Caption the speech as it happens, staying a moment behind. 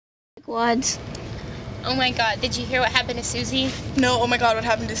What? Oh my god, did you hear what happened to Susie? No, oh my god, what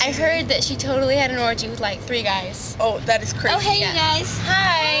happened to Susie? I heard that she totally had an orgy with like 3 guys. Oh, that is crazy. Oh, hey, you guys.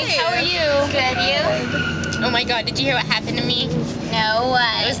 Hi, Hey. how are you? Good, you? Oh my god, did you hear what happened to me? No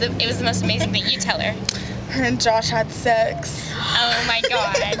way. It was the most amazing thing. You tell her. Her and Josh had sex. Oh my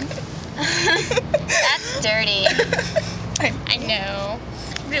god. That's dirty. I know.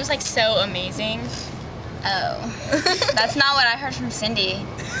 But it was like so amazing. Oh. That's not what I heard from Cindy.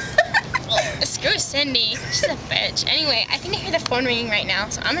 Screw Cindy. She's a bitch. Anyway, I think I hear the phone ringing right now,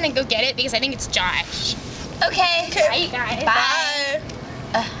 so I'm gonna go get it because I think it's Josh. Okay. Bye, you guys. Bye.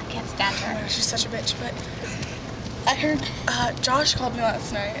 I can't stand her. She's such a bitch, but I heard Josh called me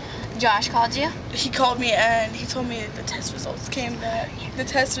last night. Josh called you? He called me and he told me the test results came back. The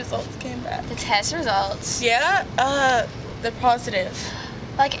test results came back. The test results. Yeah, they're positive.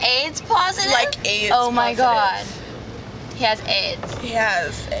 Like AIDS positive? Like AIDS Oh my positive. god. He has AIDS. He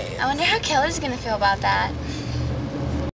has AIDS. I wonder how Keller's gonna feel about that.